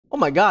Oh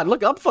my god,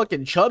 look, I'm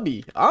fucking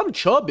chubby. I'm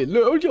chubby.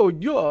 Look, yo,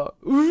 yeah,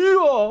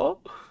 yeah.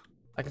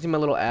 I can see my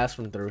little ass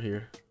from through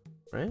here,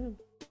 right?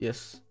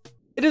 Yes.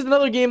 It is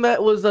another game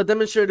that was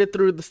demonstrated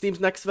through the Steam's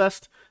Next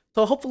Fest.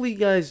 So hopefully you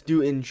guys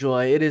do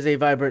enjoy. It is a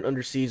vibrant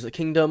underseas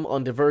kingdom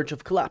on the verge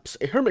of collapse.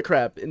 A hermit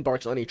crab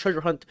embarks on a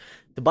treasure hunt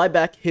to buy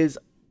back his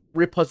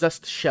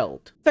repossessed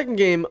shell. Second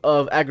game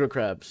of AGGRO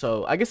CRAB.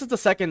 So I guess it's the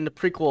second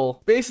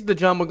prequel. Basic the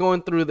jump, we're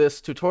going through this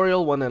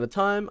tutorial one at a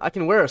time. I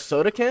can wear a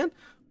soda can.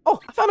 Oh,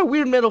 I found a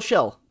weird metal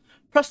shell.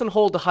 Press and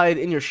hold to hide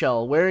in your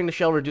shell. Wearing the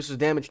shell reduces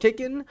damage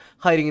taken.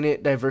 Hiding in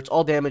it diverts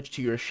all damage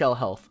to your shell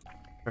health.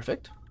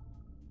 Perfect.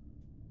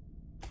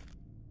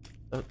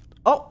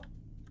 Oh,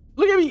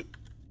 look at me.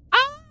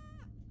 Ah!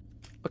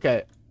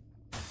 Okay.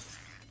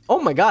 Oh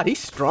my god, he's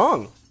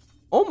strong.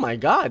 Oh my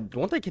god.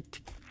 Won't I get...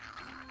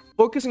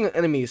 Focusing on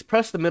enemies.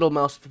 Press the middle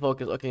mouse to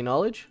focus. Okay,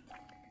 knowledge.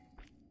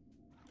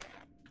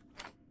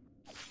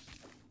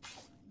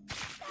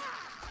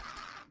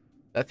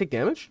 Did I take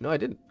damage? No, I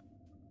didn't.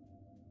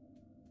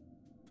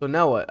 So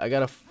now what? I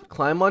gotta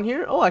climb on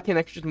here? Oh, I can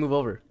actually just move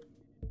over.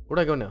 Where'd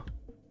I go now?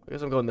 I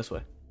guess I'm going this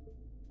way.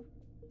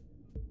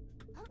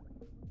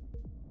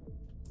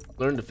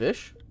 Learn to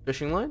fish?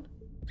 Fishing line?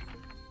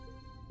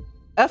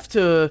 F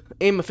to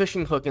aim a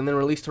fishing hook and then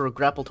release to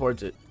grapple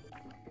towards it.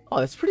 Oh,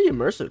 that's pretty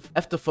immersive.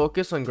 F to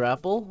focus on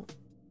grapple.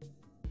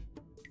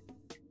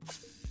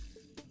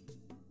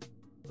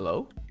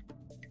 Hello?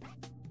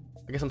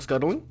 I guess I'm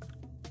scuttling.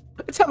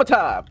 It's hammer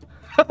time!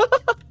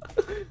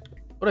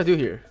 What do I do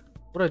here?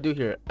 What do I do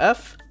here?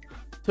 F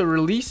to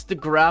release the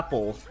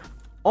grapple.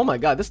 Oh my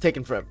god, this is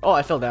taking forever. Oh,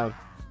 I fell down.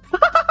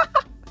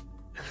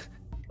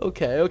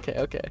 Okay.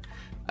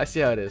 I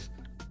see how it is.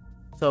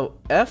 So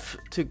F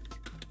to...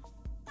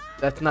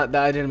 That's not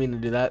that. I didn't mean to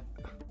do that.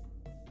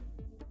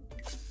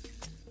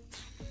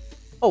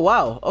 Oh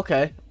wow,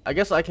 okay. I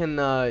guess I can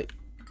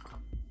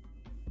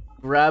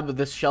grab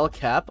this shell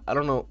cap. I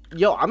don't know.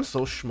 Yo, I'm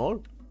so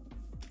smart.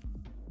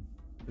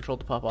 Control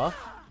to pop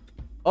off.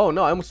 Oh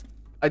no,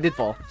 I did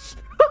fall.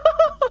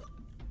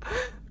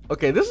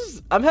 Okay,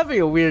 I'm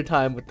having a weird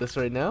time with this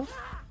right now.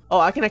 Oh,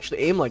 I can actually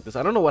aim like this.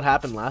 I don't know what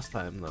happened last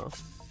time though.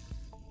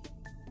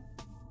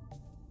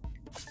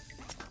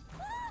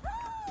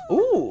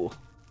 Ooh,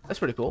 that's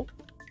pretty cool.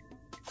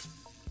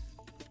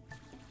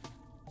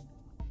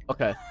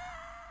 Okay.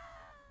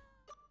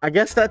 I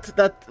guess that's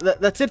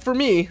it for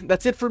me.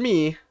 That's it for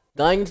me.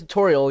 Dying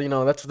tutorial, you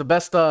know, that's the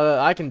best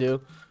I can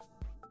do.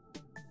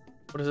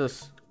 What is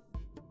this?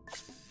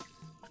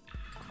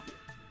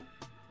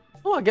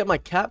 Oh, I get my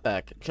cat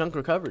back. Junk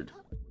recovered.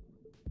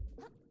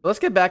 Let's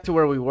get back to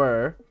where we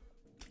were.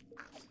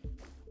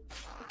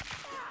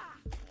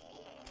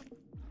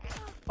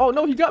 Oh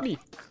no, he got me.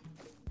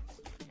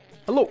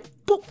 Hello.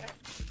 Boop.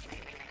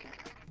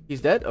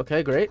 He's dead.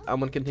 Okay, great. I'm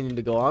gonna continue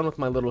to go on with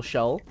my little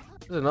shell.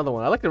 There's another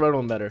one. I like the red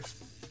one better.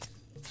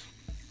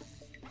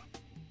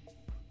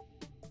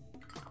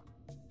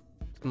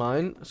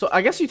 Mine. So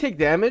I guess you take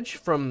damage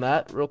from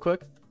that real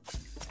quick.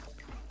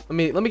 Let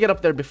me get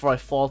up there before I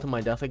fall to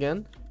my death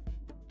again.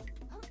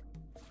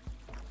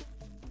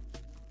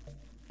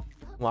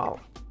 Wow.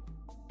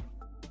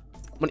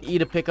 I'm gonna E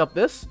to pick up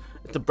this.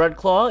 It's a bread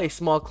claw, a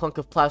small clunk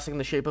of plastic in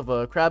the shape of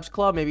a crab's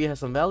claw. Maybe it has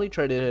some value.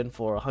 Trade it in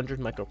for 100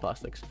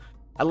 microplastics.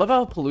 I love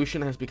how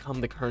pollution has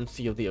become the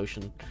currency of the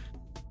ocean.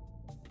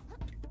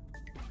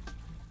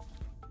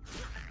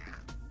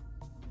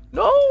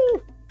 No!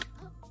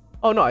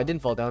 Oh no, I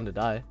didn't fall down to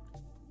die.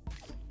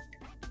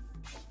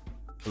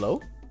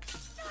 Hello?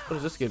 What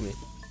does this give me?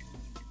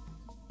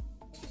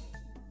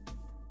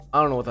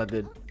 I don't know what that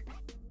did.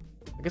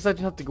 I guess I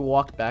just have to go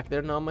walk back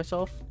there now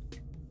myself.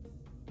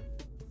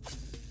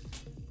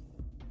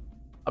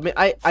 I mean,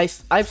 I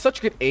have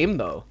such good aim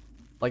though.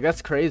 Like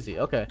that's crazy.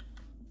 Okay.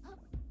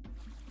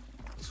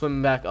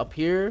 Swim back up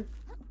here.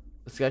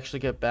 Let's actually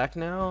get back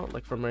now,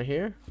 like from right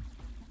here.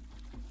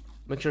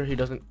 Make sure he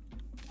doesn't.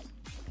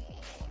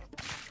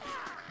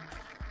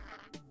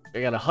 I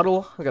gotta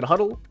huddle.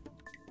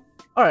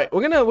 All right,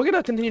 we're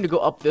gonna continue to go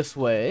up this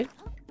way.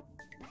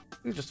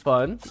 It's just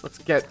fun. Let's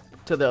get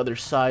to the other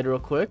side real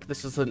quick.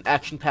 This is an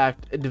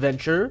action-packed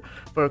adventure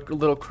for a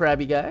little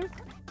crabby guy.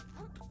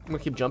 I'm gonna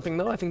keep jumping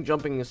though. I think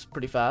jumping is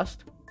pretty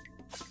fast.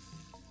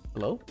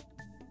 Hello?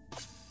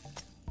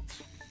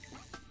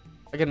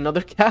 I get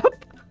another cap?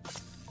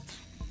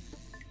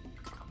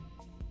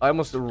 I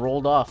almost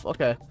rolled off.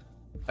 Okay.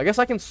 I guess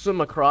I can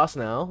swim across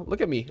now.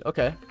 Look at me.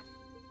 Okay.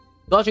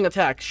 Dodging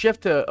attack.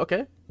 Shift to...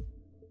 Okay.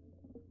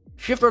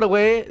 Shift right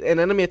away. An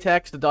enemy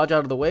attacks to dodge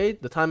out of the way.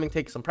 The timing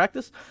takes some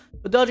practice.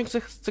 But dodging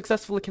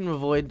successfully can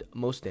avoid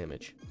most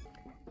damage.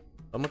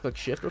 I'm gonna click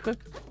shift real quick.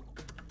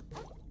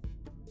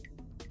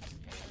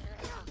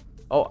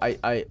 Oh,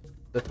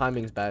 the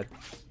timing's bad.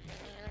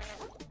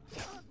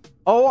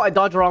 Oh, I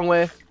dodged the wrong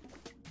way.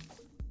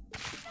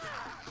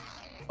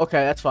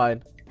 Okay, that's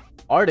fine.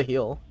 R to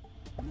heal.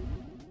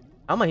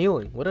 How am I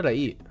healing? What did I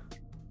eat?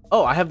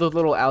 Oh, I have those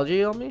little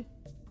algae on me?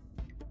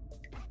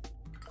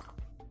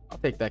 I'll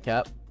take that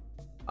cap.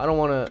 I don't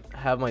want to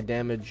have my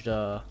damaged,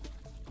 What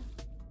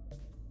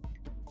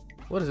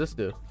does this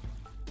do?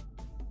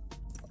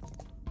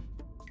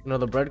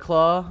 Another bread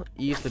claw.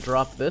 E is to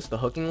drop this, the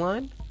hooking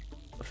line.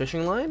 A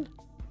fishing line?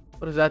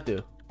 What does that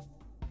do?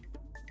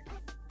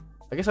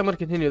 I guess I'm gonna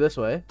continue this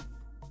way.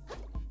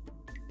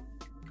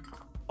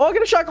 Oh, I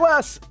get a shot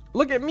glass!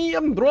 Look at me,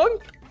 I'm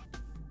drunk!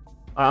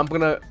 Alright, I'm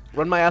gonna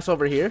run my ass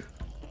over here.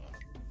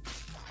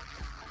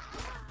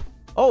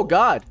 Oh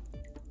god!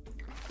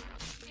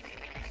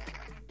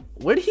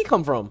 Where did he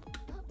come from?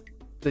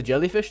 The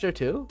jellyfish there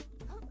too?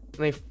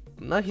 And it's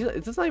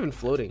not even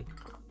floating.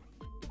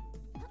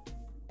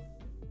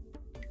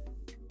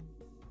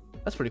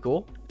 That's pretty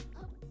cool.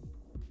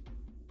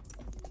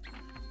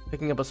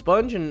 Picking up a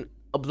sponge and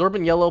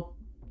absorbent yellow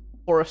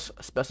porous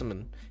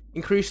specimen.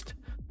 Increased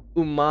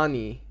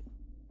umami.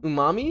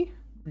 Umami?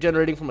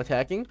 Generating from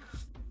attacking.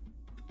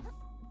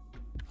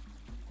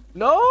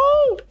 No!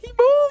 He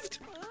moved!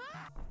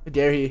 How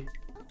dare he?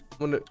 I'm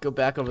gonna go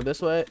back over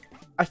this way.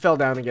 I fell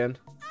down again.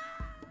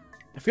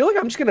 I feel like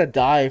I'm just gonna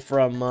die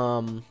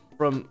from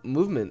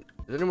movement.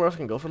 Is there anywhere else I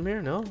can go from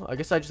here? No? I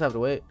guess I just have to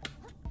wait.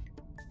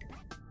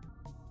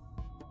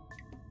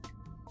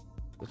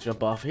 Let's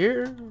jump off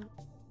here.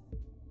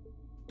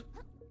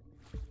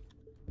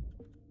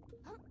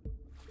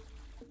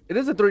 It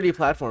is a 3D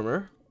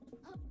platformer.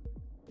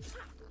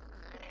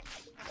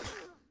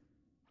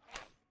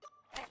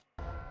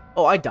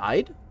 Oh, I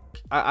died?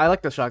 I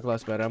like the shot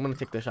glass better. I'm gonna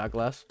take the shot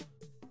glass.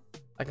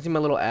 I can see my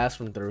little ass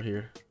from through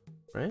here.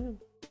 Right?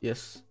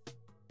 Yes.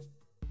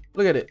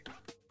 Look at it.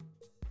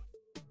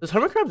 Does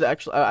hermit crabs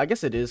actually... I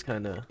guess it is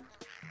kind of...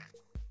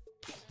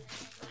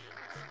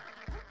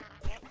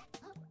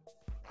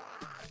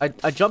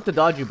 I jumped to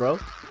dodge you, bro.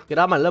 Get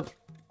out of my level.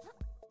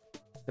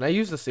 Can I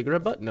use the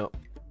cigarette butt? No.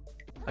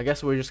 I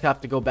guess we just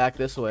have to go back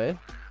this way.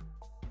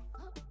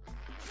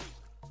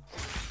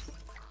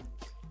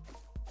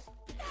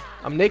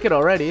 I'm naked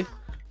already.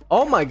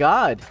 Oh my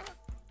god.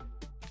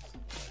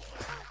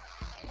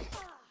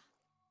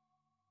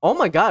 Oh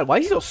my god, why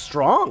is he so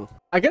strong?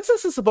 I guess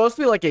this is supposed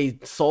to be like a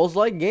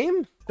Souls-like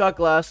game. Shot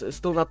glass is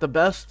still not the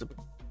best.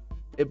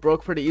 It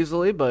broke pretty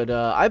easily, but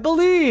I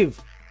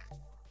believe.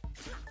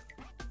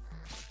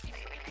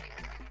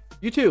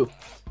 You too.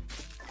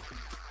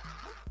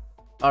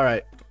 All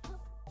right.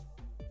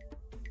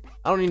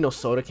 I don't need no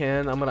soda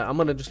can. I'm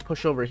gonna just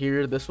push over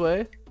here this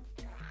way.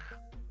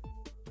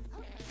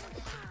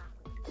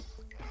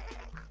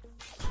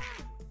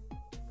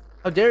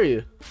 How dare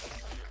you?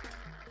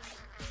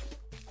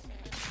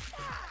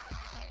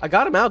 I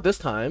got him out this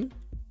time.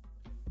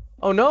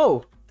 Oh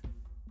no!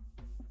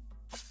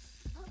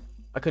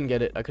 I couldn't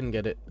get it. I couldn't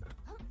get it.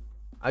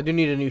 I do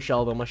need a new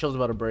shell though. My shell's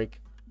about to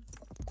break.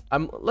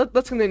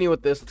 Let's continue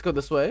with this. Let's go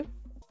this way.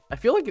 I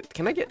feel like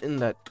can I get in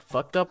that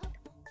fucked up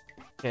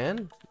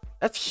can?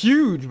 That's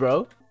huge,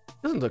 bro.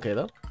 This one's okay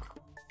though.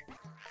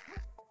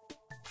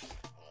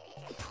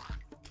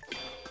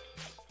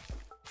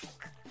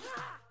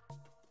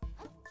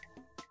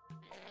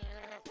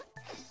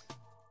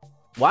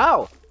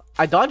 Wow,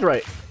 I dodged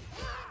right.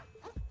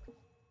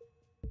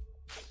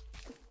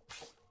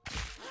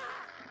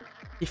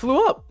 He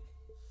flew up.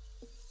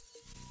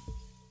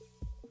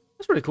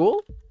 That's pretty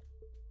cool.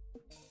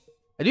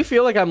 I do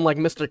feel like I'm like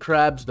Mr.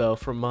 Krabs though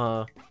from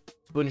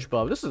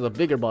SpongeBob. This is a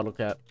bigger bottle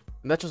cap.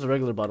 And that's just a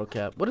regular bottle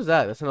cap. What is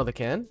that? That's another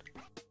can?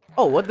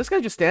 Oh, what? This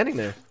guy's just standing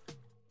there.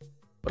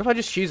 What if I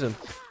just cheese him?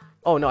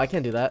 Oh no, I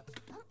can't do that.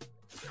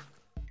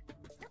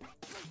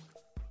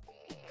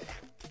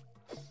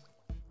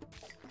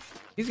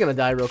 He's gonna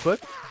die real quick.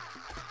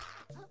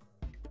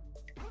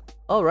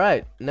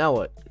 Alright, now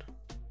what?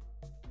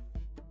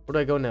 Where do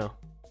I go now?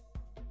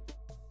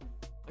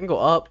 I can go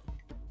up.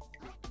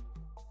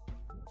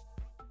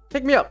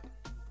 Pick me up.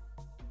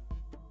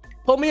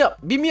 Pull me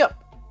up. Beat me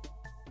up.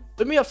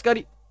 Put me up,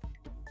 Scotty.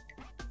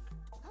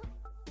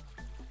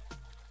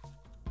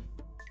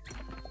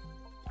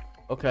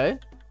 Okay.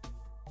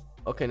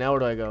 Okay, now where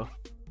do I go?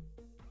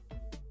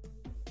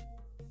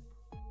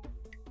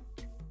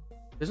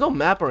 There's no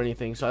map or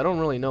anything, so I don't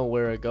really know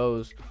where it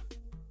goes.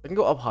 I can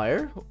go up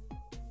higher.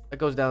 That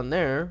goes down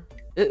there.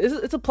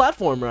 It's a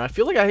platformer. I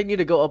feel like I need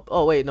to go up.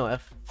 Oh, wait, no,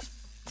 F.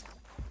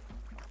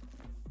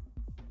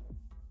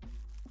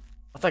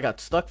 I thought I got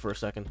stuck for a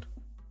second.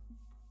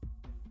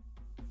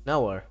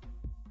 Now where?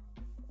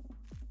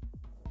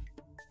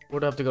 Where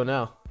do I have to go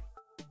now?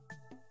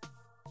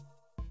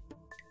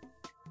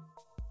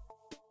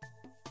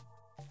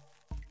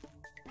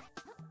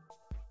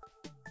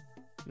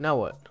 Now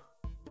what?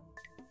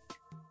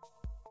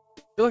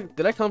 I feel like,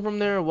 did I come from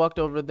there? Walked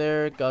over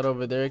there, got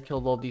over there,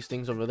 killed all these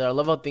things over there. I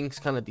love how things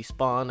kind of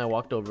despawn. I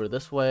walked over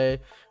this way,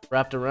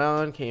 wrapped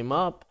around, came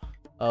up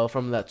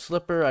from that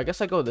slipper. I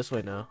guess I go this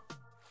way now.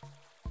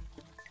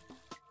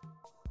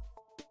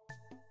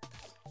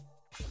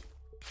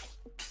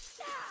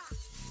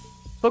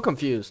 So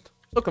confused.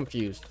 So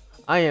confused.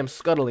 I am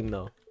scuttling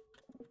though.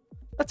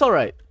 That's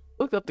alright.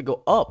 Looked up to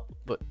go up,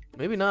 but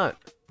maybe not.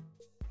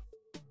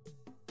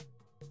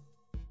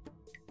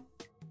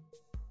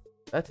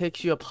 That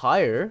takes you up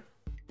higher.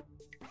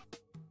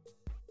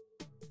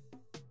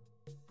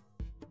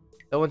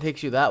 That one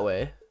takes you that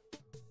way.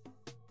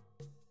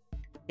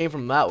 Came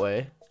from that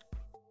way.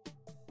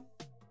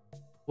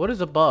 What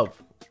is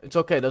above? It's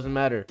okay, doesn't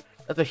matter.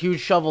 That's a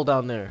huge shovel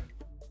down there.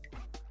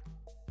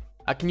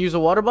 I can use a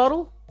water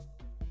bottle?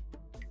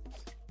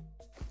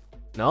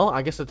 No,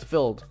 I guess it's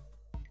filled.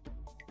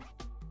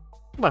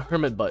 My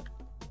hermit butt.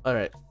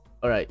 Alright,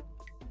 alright.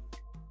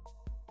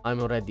 I'm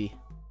ready.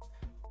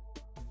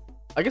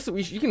 I guess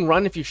you can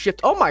run if you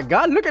shift. Oh my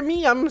god, look at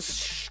me, I'm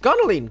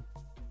scuttling.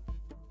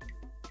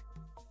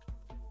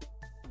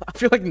 I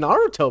feel like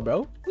Naruto,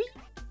 bro. Whee!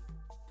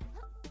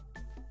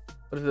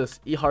 What is this?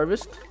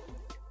 E-harvest?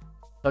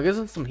 So I guess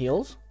it's some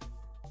heals.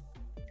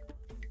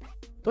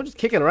 Don't just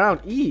kick it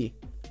around. E.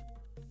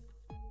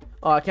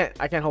 Oh, I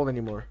can't hold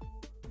anymore.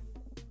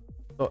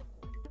 Oh.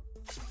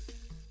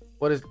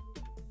 What is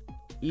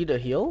E to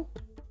heal?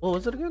 What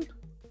was it again?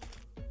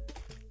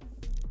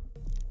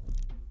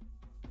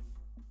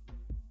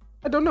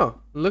 I don't know.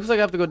 It looks like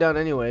I have to go down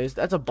anyways.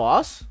 That's a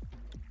boss?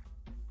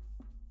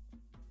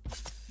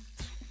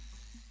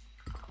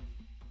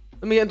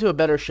 Let me get into a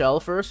better shell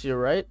first. You're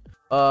right.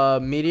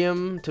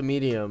 Medium to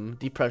medium.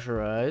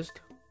 Depressurized.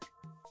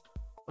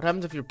 What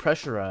happens if you're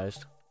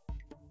pressurized?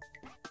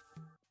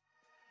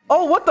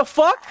 Oh, what the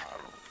fuck?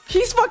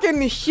 He's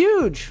fucking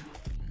huge.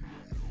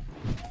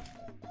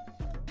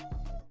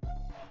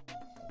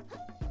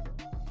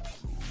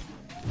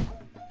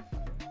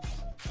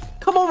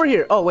 Come over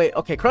here. Oh, wait.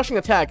 Okay, crushing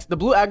attacks. The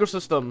blue aggro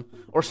system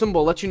or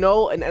symbol lets you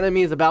know an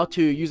enemy is about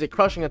to use a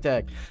crushing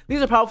attack.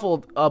 These are powerful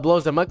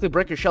blows that likely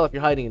break your shell if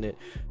you're hiding in it.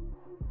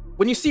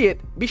 When you see it,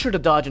 be sure to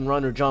dodge and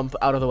run or jump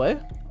out of the way.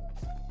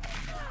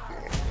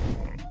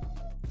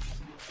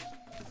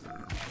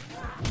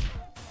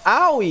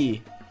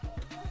 Owie!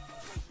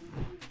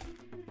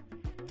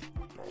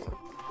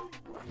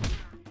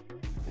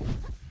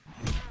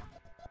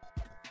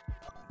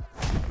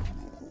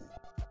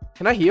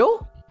 Can I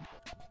heal?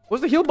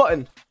 Where's the heal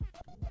button?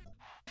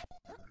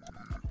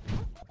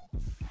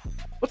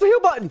 What's the heal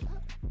button?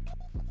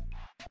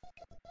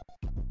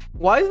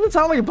 Why does it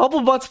sound like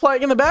bubble butts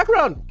playing in the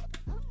background?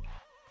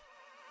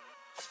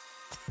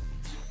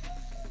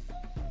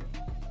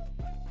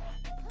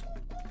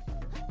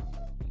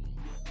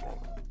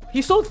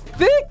 He's so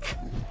thick.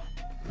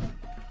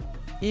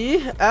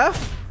 E,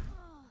 F.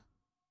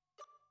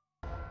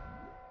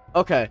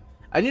 Okay,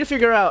 I need to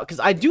figure out because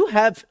I do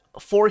have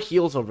 4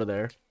 heals over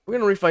there. We're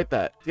gonna refight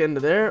that. Get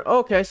into there.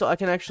 Okay, so I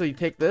can actually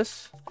take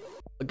this.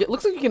 It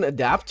looks like you can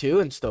adapt too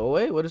and stow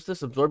away. What is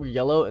this? Absorb your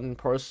yellow and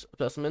porous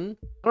specimen.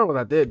 I don't know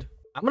what that did.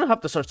 I'm gonna have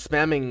to start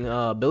spamming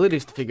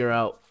abilities to figure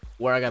out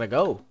where I gotta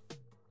go.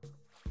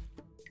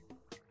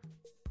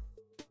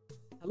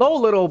 Hello,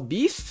 little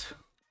beast.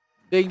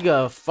 Big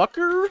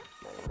fucker.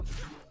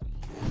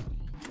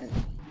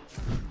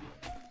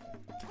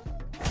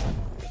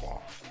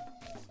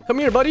 Come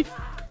here, buddy.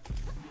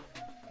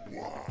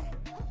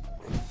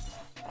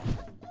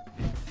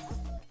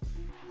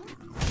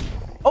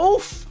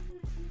 Oof!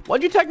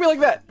 Why'd you attack me like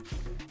that?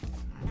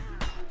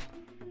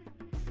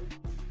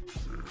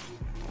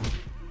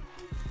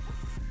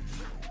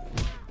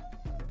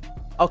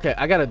 Okay,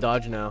 I gotta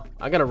dodge now.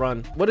 I gotta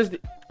run. What is the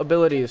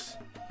abilities?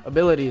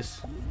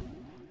 Abilities.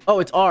 Oh,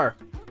 it's R.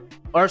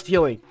 R's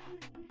healing.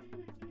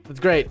 That's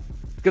great.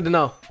 It's good to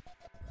know.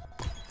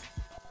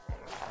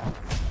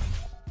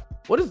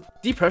 What does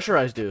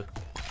depressurize do?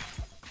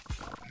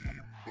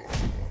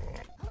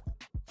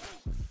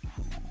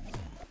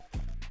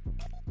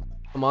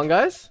 Come on,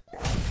 guys.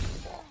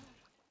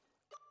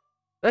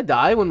 Did I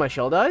die when my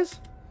shell dies?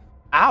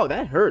 Ow,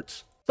 that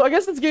hurts. So I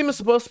guess this game is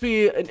supposed to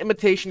be an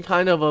imitation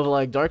kind of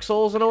like Dark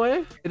Souls in a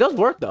way. It does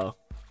work though.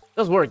 It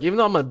does work. Even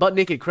though I'm a butt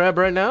naked crab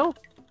right now.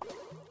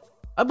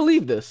 I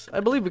believe this. I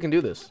believe we can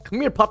do this.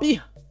 Come here,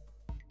 puppy.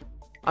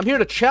 I'm here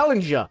to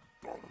challenge ya.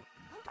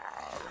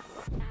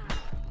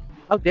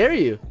 How dare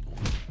you?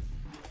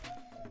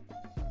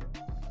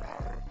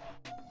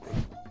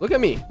 Look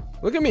at me.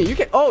 Look at me. You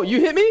can. Oh,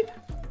 you hit me?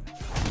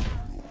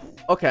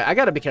 Okay, I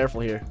gotta be careful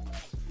here.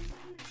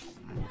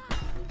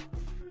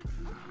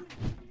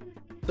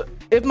 So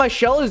if my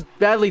shell is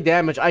badly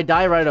damaged, I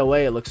die right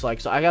away, it looks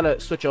like. So I gotta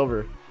switch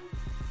over.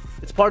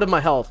 It's part of my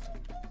health.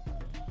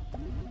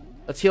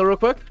 Let's heal real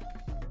quick.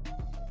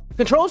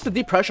 Control is to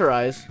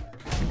depressurize.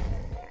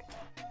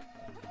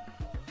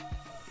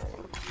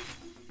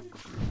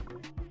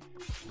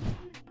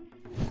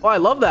 Oh, I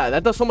love that.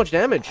 That does so much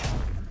damage.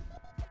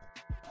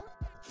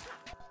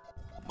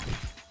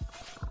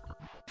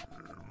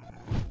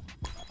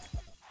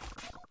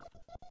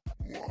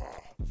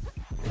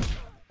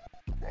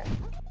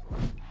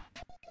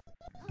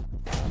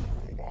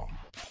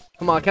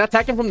 Come on, can I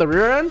attack him from the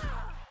rear end?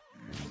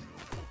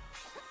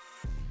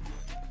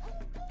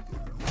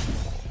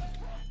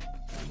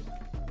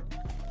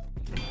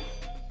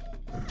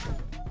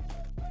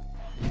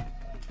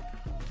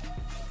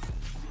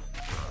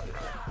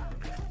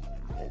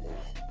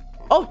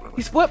 Oh,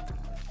 he's flipped.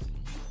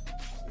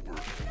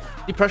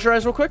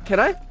 Depressurize real quick,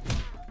 can I?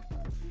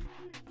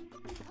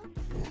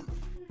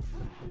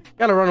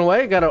 Gotta run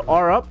away, gotta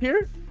R up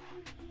here.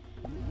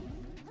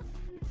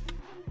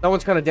 That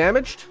one's kind of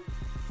damaged.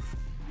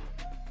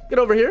 Get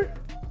over here.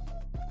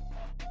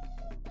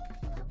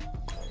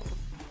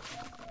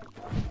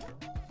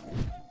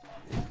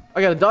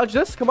 I gotta dodge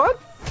this. Come on.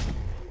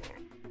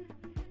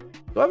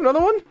 Do I have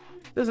another one?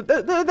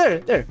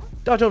 There.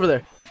 Dodge over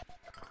there.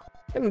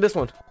 Get in this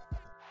one.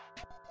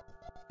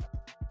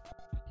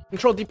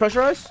 Control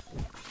depressurize.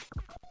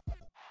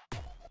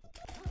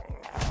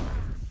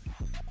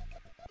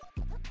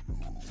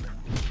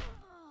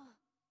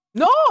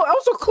 No, I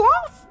was so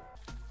close.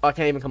 Oh, I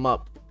can't even come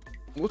up.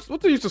 What's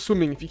the use of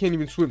swimming if you can't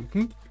even swim?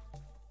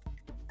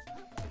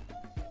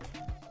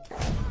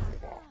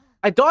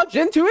 I dodged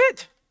into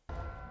it.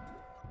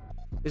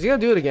 Is he gonna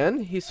do it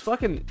again? He's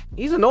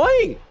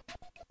annoying.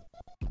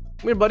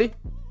 Come here, buddy.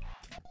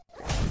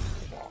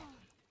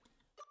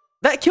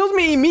 That kills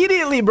me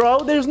immediately, bro.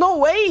 There's no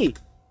way.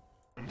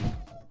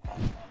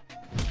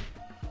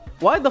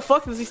 Why the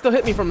fuck does he still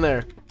hit me from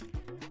there?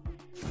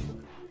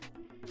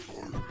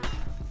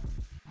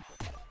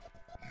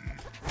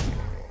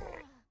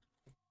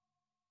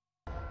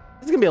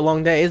 This is gonna be a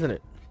long day, isn't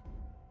it?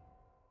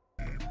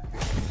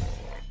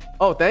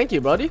 Oh, thank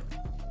you, buddy.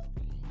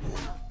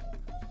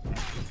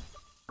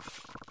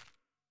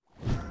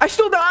 I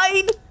still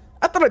died.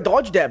 I thought I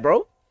dodged that,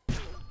 bro.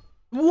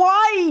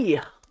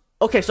 Why?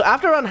 Okay, so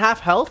after around half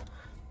health,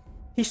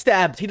 he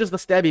stabs. He does the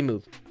stabby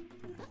move.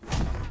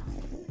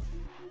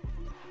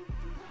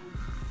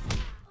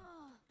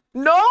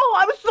 No,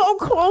 I was so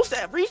close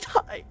every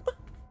time.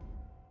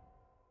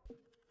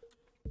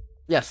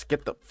 Yes,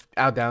 get the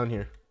out down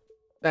here.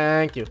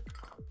 Thank you.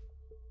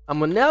 I'm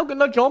now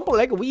gonna jump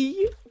like a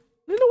wee.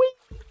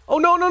 Oh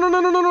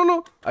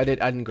no. I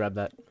didn't grab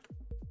that.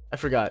 I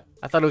forgot.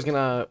 I thought it was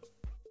gonna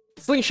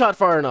slingshot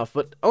far enough,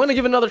 but I'm gonna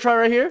give it another try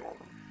right here.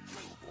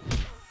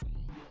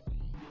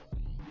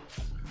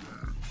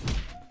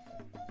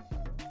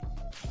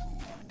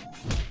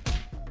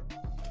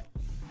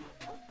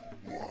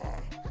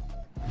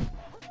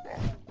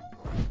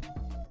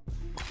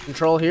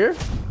 Control here.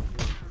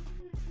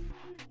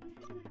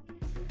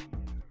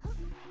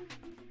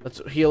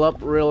 Let's heal up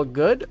real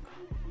good.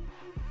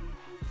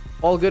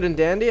 All good and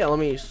dandy. Let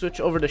me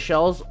switch over to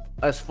shells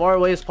as far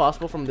away as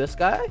possible from this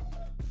guy.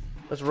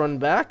 Let's run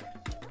back.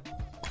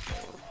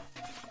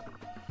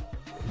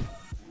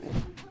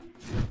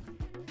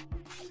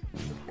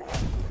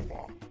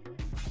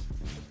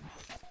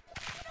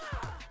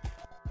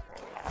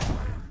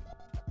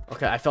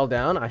 Okay, I fell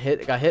down. I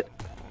got hit.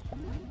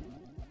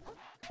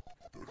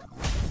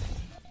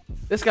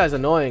 This guy's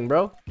annoying,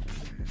 bro.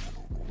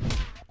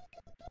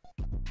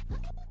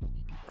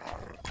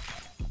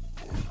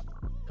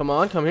 Come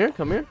on, come here.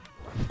 Come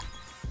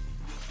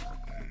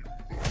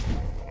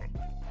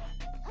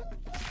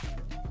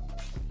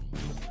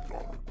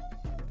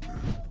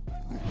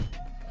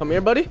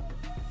here, buddy.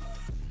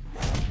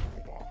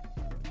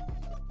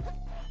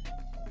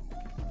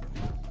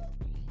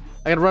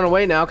 I gotta run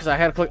away now because I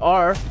had to click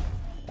R.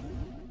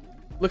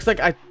 Looks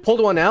like I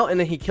pulled one out and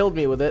then he killed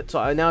me with it. So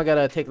I now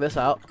gotta take this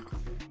out.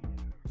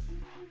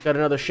 Got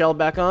another shell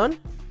back on.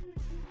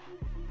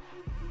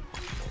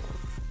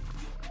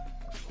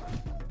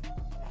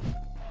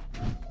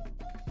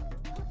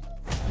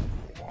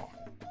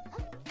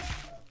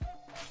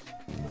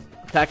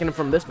 Attacking him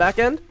from this back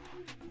end.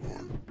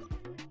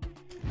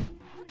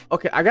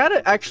 Okay, I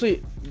gotta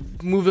actually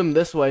move him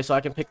this way so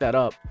I can pick that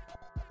up.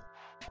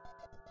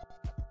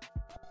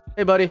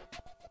 Hey, buddy.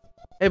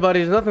 Hey, buddy,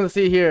 there's nothing to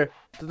see here.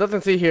 There's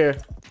nothing to see here.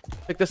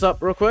 Pick this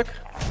up real quick.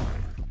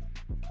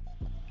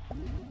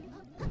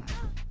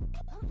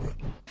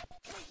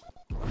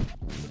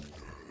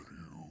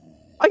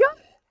 I got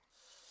it.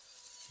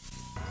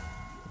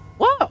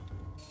 Wow.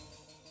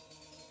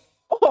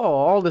 Oh,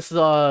 all this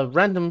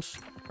random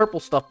purple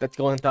stuff that's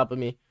going on top of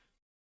me.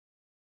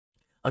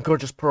 A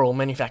gorgeous pearl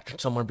manufactured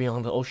somewhere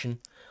beyond the ocean.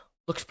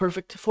 Looks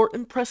perfect for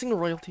impressing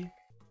royalty.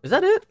 Is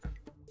that it?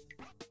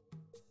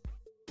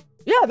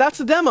 Yeah, that's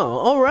the demo.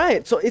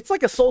 Alright, so it's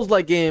like a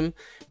Souls-like game.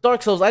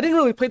 Dark Souls. I didn't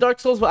really play Dark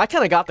Souls, but I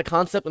kind of got the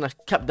concept and I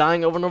kept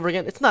dying over and over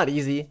again. It's not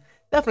easy.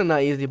 Definitely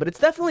not easy, but it's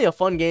definitely a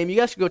fun game. You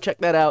guys should go check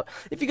that out.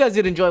 If you guys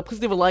did enjoy,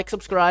 please leave a like,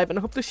 subscribe, and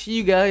I hope to see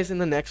you guys in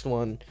the next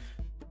one.